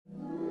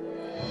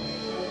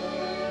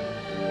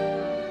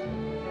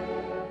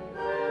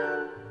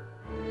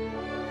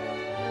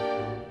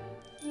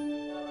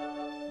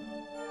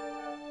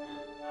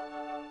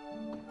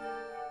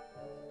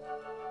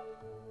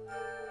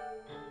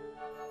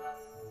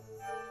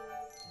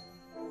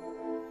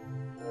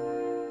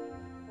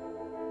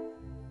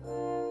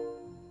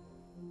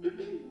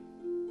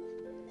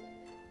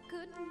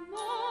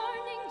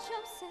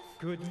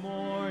Good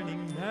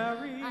morning,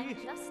 Mary. I'm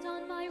just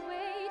on my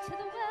way to the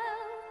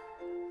well.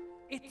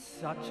 It's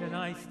such a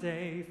nice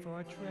day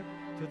for a trip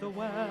to the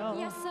well.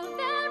 Yes, a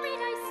very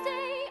nice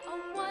day,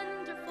 a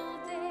wonderful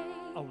day.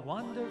 A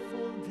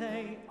wonderful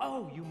day.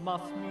 Oh, you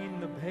must mean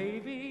the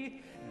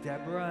baby.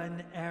 Deborah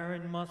and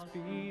Aaron must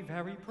be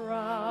very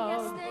proud.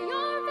 Yes, they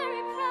are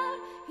very proud.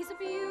 He's a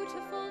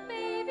beautiful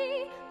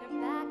baby.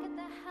 They're back at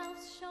the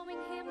house showing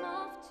him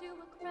off to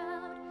a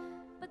crowd.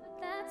 But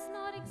that's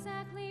not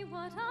exactly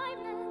what I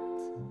meant.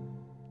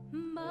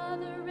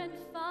 Mother and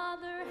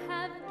father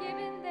have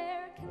given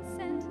their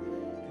consent.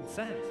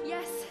 Consent?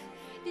 Yes,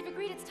 they've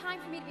agreed it's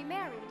time for me to be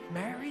married.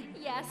 Married?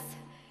 Yes.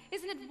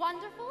 Isn't it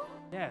wonderful?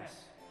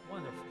 Yes,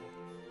 wonderful.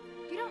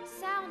 You don't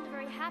sound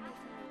very happy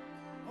for me.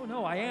 Oh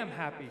no, I am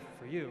happy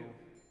for you.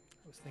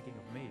 I was thinking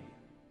of me.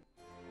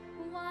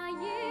 Why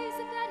is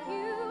it that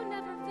you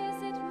never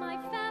visit my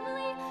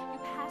family? You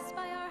pass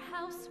by our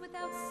house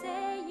without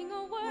saying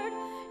a word.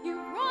 You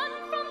run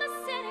from the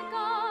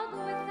synagogue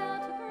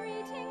without a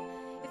greeting.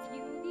 If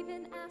you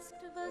even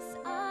asked of us,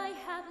 I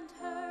haven't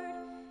heard.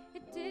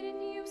 It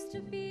didn't used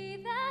to be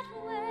that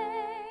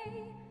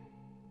way.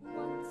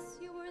 Once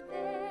you were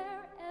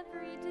there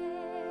every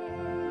day.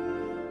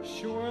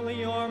 Surely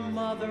your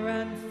mother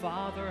and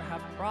father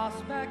have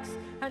prospects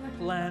and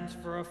plans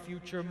for a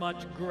future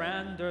much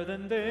grander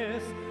than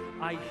this.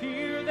 I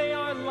hear they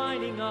are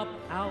lining up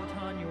out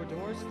on your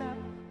doorstep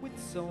with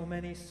so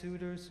many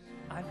suitors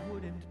I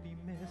wouldn't be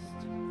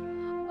missed.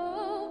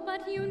 Oh,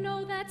 but you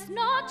know that's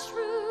not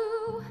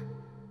true.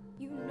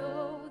 You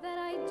know that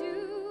I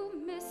do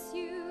miss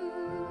you.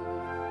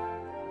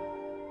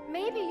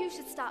 Maybe you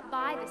should stop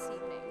by this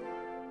evening.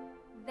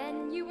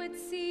 Then you would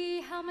see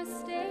how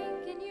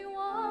mistaken you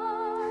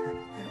are.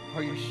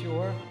 Are you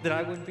sure that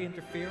I wouldn't be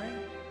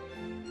interfering?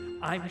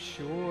 I'm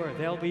sure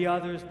there'll be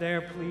others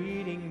there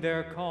pleading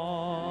their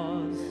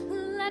cause.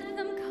 Let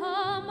them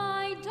come,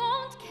 I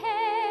don't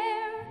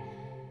care.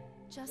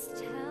 Just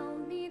tell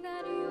me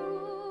that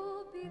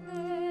you'll be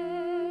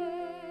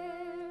there.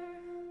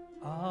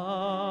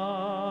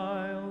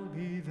 I'll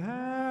be there.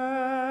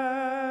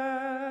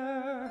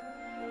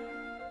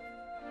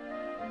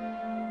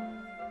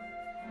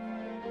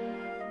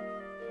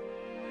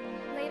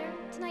 Later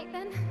tonight,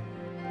 then?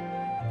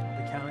 I'll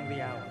be counting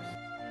the hours.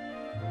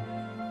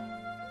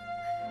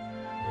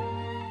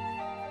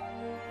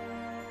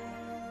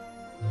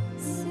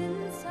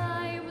 Since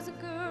I was a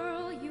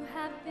girl, you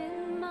have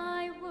been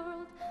my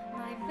world,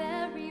 my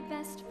very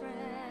best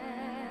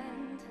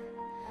friend.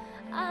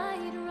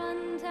 I'd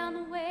run down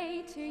the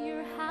way to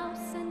your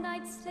house and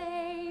I'd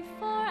stay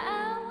for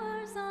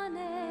hours on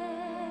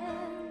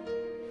end.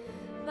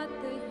 But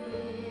the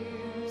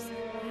years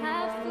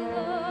have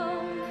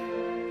flown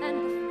and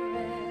the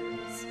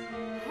friends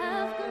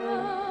have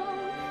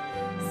grown.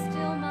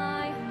 Still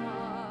my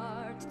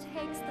heart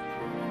takes the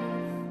path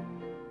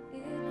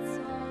it's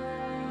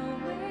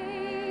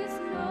always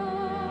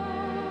known.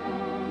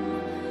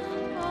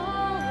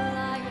 All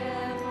I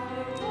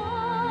ever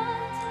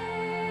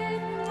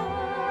wanted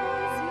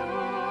was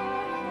your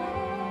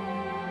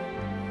hand.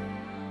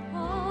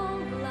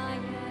 All I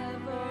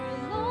ever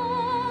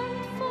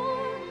longed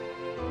for,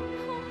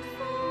 hoped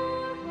for,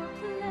 or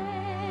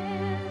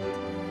planned.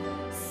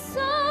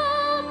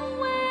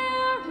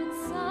 Somewhere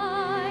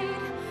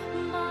inside,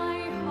 my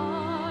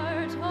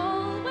heart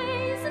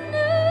always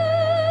knew.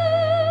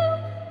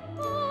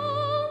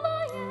 All I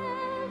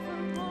ever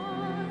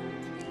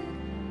wanted,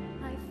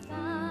 I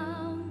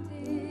found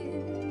in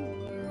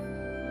you.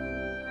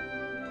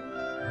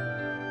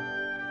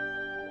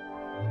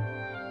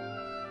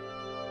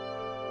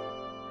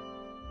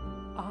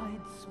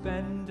 I'd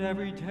spend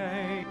every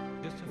day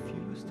just a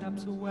few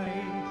steps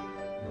away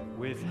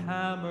with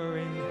hammer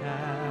in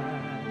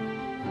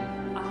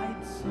hand.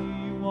 I'd see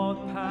you walk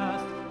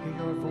past, hear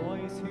your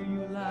voice, hear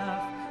you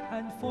laugh,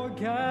 and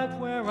forget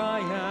where I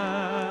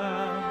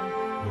am.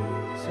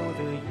 So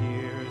the years